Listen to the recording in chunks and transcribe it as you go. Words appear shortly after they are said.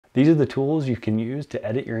These are the tools you can use to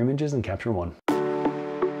edit your images in Capture One.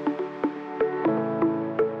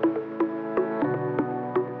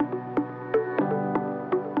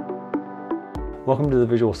 Welcome to the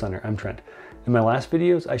Visual Center, I'm Trent. In my last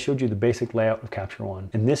videos, I showed you the basic layout of Capture One.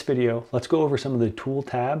 In this video, let's go over some of the tool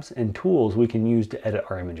tabs and tools we can use to edit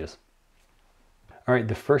our images. All right,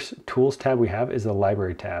 the first tools tab we have is the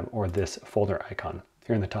library tab, or this folder icon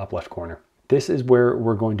here in the top left corner. This is where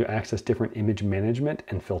we're going to access different image management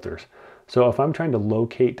and filters. So if I'm trying to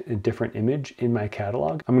locate a different image in my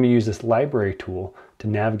catalog, I'm going to use this library tool to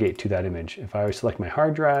navigate to that image. If I select my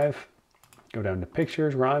hard drive, go down to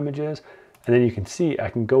pictures, raw images, and then you can see I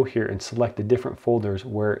can go here and select the different folders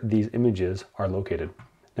where these images are located.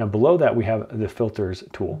 Now below that we have the filters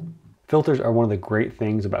tool. Filters are one of the great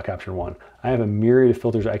things about Capture One. I have a myriad of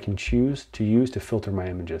filters I can choose to use to filter my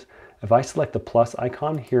images. If I select the plus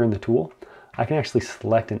icon here in the tool, I can actually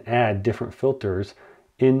select and add different filters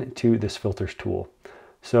into this filters tool.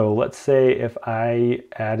 So let's say if I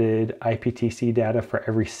added IPTC data for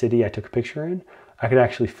every city I took a picture in, I could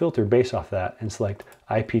actually filter based off that and select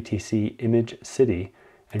IPTC image city.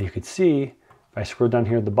 And you could see, if I scroll down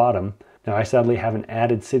here at the bottom, now I sadly haven't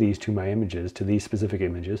added cities to my images, to these specific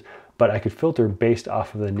images, but I could filter based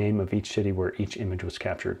off of the name of each city where each image was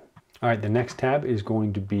captured. All right, the next tab is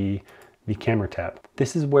going to be the camera tab.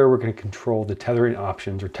 This is where we're going to control the tethering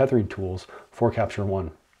options or tethering tools for Capture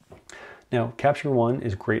One. Now, Capture One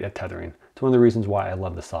is great at tethering. It's one of the reasons why I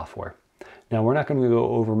love the software. Now, we're not going to go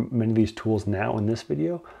over many of these tools now in this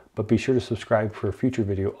video, but be sure to subscribe for a future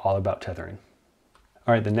video all about tethering.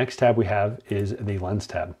 All right, the next tab we have is the lens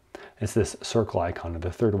tab. It's this circle icon, or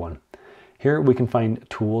the third one. Here we can find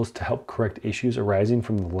tools to help correct issues arising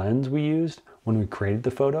from the lens we used when we created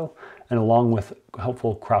the photo, and along with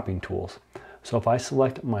helpful cropping tools. So if I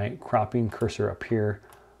select my cropping cursor up here,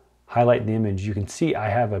 highlight the image, you can see I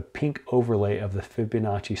have a pink overlay of the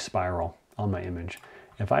Fibonacci spiral on my image.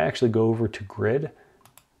 If I actually go over to grid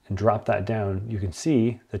and drop that down, you can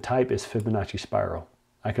see the type is Fibonacci spiral.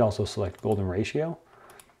 I can also select golden ratio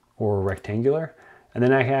or rectangular, and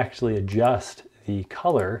then I can actually adjust the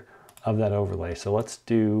color of that overlay. So let's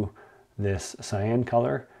do this cyan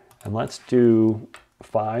color, and let's do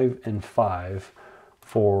 5 and 5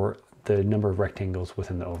 for the number of rectangles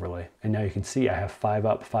within the overlay. And now you can see I have 5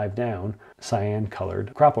 up, 5 down, cyan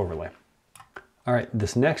colored crop overlay. All right,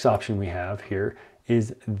 this next option we have here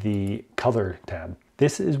is the color tab.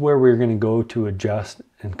 This is where we're going to go to adjust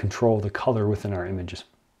and control the color within our images.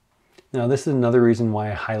 Now, this is another reason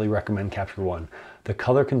why I highly recommend Capture One. The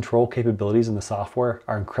color control capabilities in the software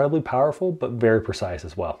are incredibly powerful, but very precise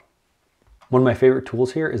as well. One of my favorite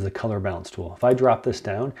tools here is the color balance tool. If I drop this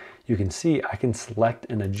down, you can see I can select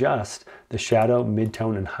and adjust the shadow,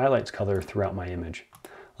 midtone, and highlights color throughout my image.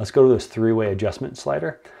 Let's go to this three-way adjustment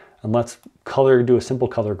slider, and let's do a simple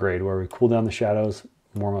color grade where we cool down the shadows,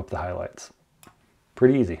 warm up the highlights.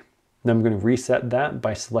 Pretty easy. Then I'm going to reset that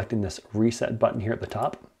by selecting this reset button here at the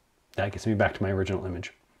top. That gets me back to my original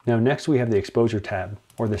image. Now next we have the exposure tab,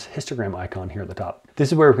 or this histogram icon here at the top.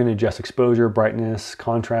 This is where we're going to adjust exposure, brightness,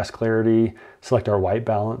 contrast, clarity, select our white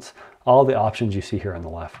balance, all the options you see here on the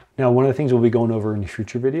left. Now, one of the things we'll be going over in a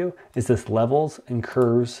future video is this levels and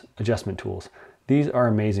curves adjustment tools. These are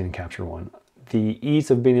amazing in Capture One. The ease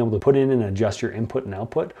of being able to put in and adjust your input and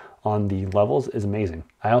output on the levels is amazing.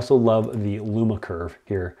 I also love the Luma curve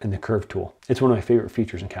here in the curve tool. It's one of my favorite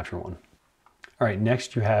features in Capture One. All right,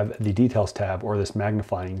 next you have the details tab, or this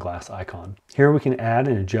magnifying glass icon. Here we can add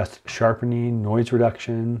and adjust sharpening, noise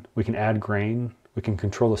reduction, we can add grain, we can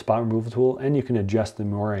control the spot removal tool, and you can adjust the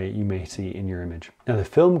moire you may see in your image. Now the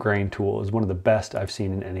film grain tool is one of the best I've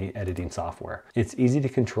seen in any editing software. It's easy to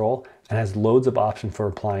control and has loads of options for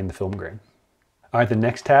applying the film grain. All right, the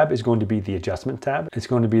next tab is going to be the adjustment tab. It's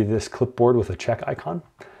going to be this clipboard with a check icon.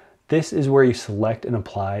 This is where you select and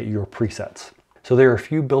apply your presets. So there are a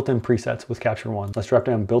few built-in presets with Capture One. Let's drop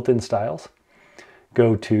down built-in styles,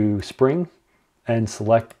 go to spring, and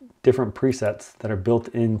select different presets that are built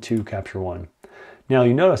into Capture One. Now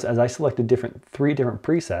you notice as I selected three different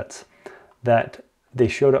presets that they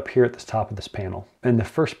showed up here at the top of this panel. And the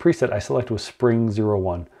first preset I selected was Spring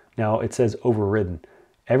 01. Now it says overridden.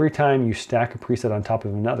 Every time you stack a preset on top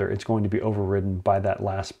of another, it's going to be overridden by that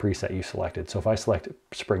last preset you selected. So if I select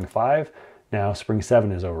Spring 5, now Spring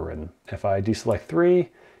 7 is overridden. If I deselect 3,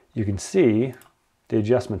 you can see the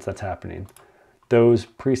adjustments that's happening. Those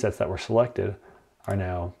presets that were selected are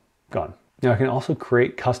now gone. Now I can also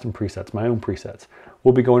create custom presets, my own presets.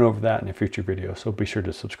 We'll be going over that in a future video, so be sure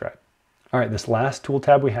to subscribe. All right, this last tool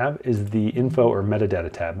tab we have is the info or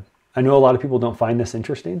metadata tab. I know a lot of people don't find this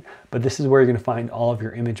interesting, but this is where you're going to find all of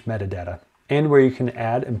your image metadata. and where you can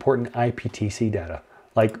add important IPTC data,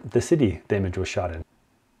 like the city the image was shot in.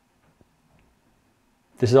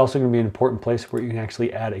 This is also going to be an important place where you can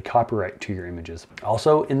actually add a copyright to your images.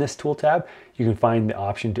 Also in this tool tab, you can find the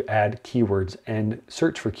option to add keywords and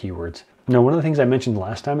search for keywords. Now, one of the things I mentioned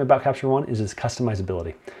last time about Capture One is its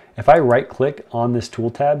customizability. If I right click on this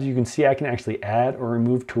tool tab, you can see I can actually add or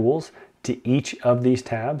remove tools to each of these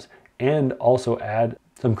tabs and also add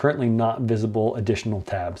some currently not visible additional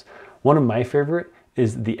tabs. One of my favorite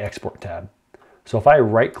is the export tab. So if I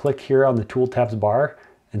right click here on the tool tabs bar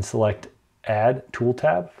and select add tool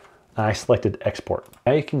tab, I selected export.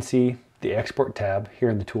 Now you can see the export tab here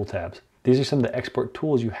in the tool tabs. These are some of the export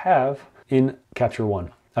tools you have in Capture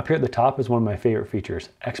One. Up here at the top is one of my favorite features,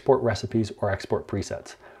 export recipes or export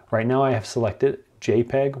presets. Right now I have selected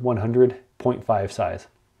JPEG 100.5 size.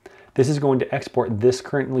 This is going to export this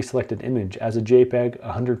currently selected image as a JPEG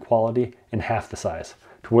 100 quality and half the size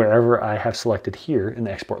to wherever I have selected here in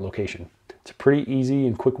the export location. It's a pretty easy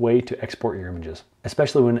and quick way to export your images,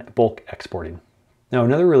 especially when bulk exporting. Now,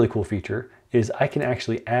 another really cool feature is I can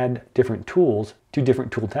actually add different tools to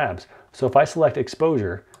different tool tabs. So if I select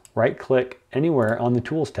exposure, right click anywhere on the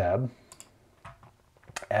tools tab,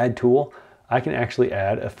 add tool, I can actually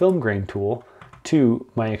add a film grain tool to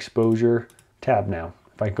my exposure tab now.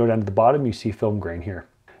 If I go down to the bottom, you see film grain here.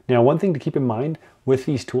 Now, one thing to keep in mind with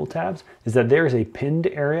these tool tabs is that there is a pinned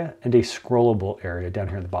area and a scrollable area down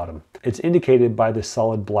here at the bottom. It's indicated by the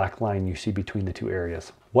solid black line you see between the two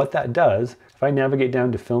areas. What that does, if I navigate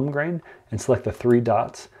down to film grain and select the three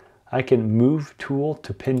dots, I can move tool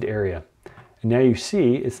to pinned area. And now you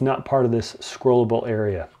see it's not part of this scrollable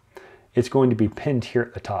area. It's going to be pinned here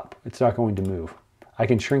at the top. It's not going to move. I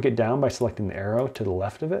can shrink it down by selecting the arrow to the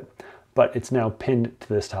left of it, but it's now pinned to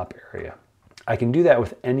this top area. I can do that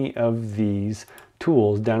with any of these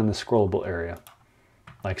tools down in the scrollable area,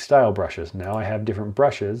 like style brushes. Now I have different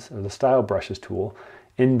brushes, or the style brushes tool,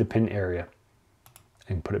 in the pin area,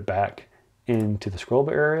 and put it back into the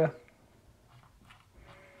scrollable area.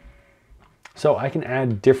 So I can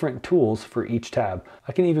add different tools for each tab.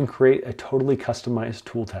 I can even create a totally customized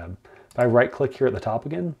tool tab. If I right click here at the top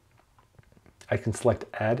again, I can select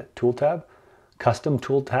add tool tab, custom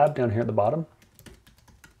tool tab down here at the bottom.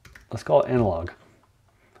 Let's call it analog,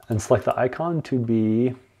 and select the icon to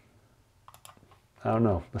be, I don't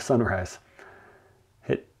know, the sunrise.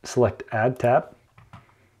 Hit select add tab,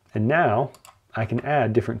 and now I can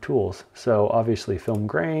add different tools. So obviously film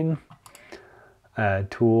grain, add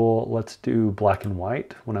tool, let's do black and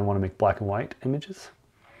white when I want to make black and white images.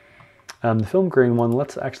 The film grain one,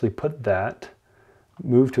 let's actually put that,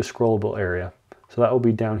 move to a scrollable area. So that will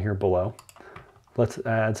be down here below. Let's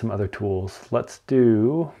add some other tools. Let's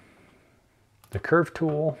do the curve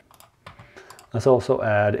tool. Let's also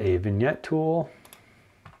add a vignette tool.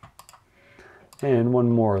 And one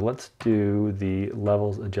more, let's do the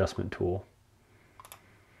levels adjustment tool.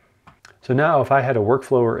 So now if I had a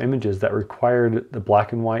workflow or images that required the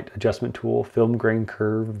black and white adjustment tool, film grain,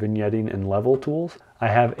 curve, vignetting, and level tools, I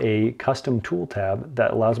have a custom tool tab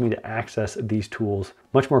that allows me to access these tools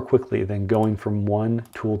much more quickly than going from one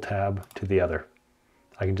tool tab to the other.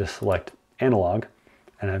 I can just select analog,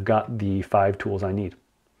 and I've got the 5 tools I need.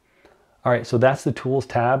 All right, so that's the Tools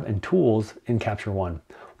tab and tools in Capture One.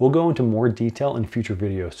 We'll go into more detail in future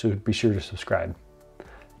videos, so be sure to subscribe.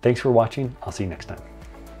 Thanks for watching. I'll see you next time.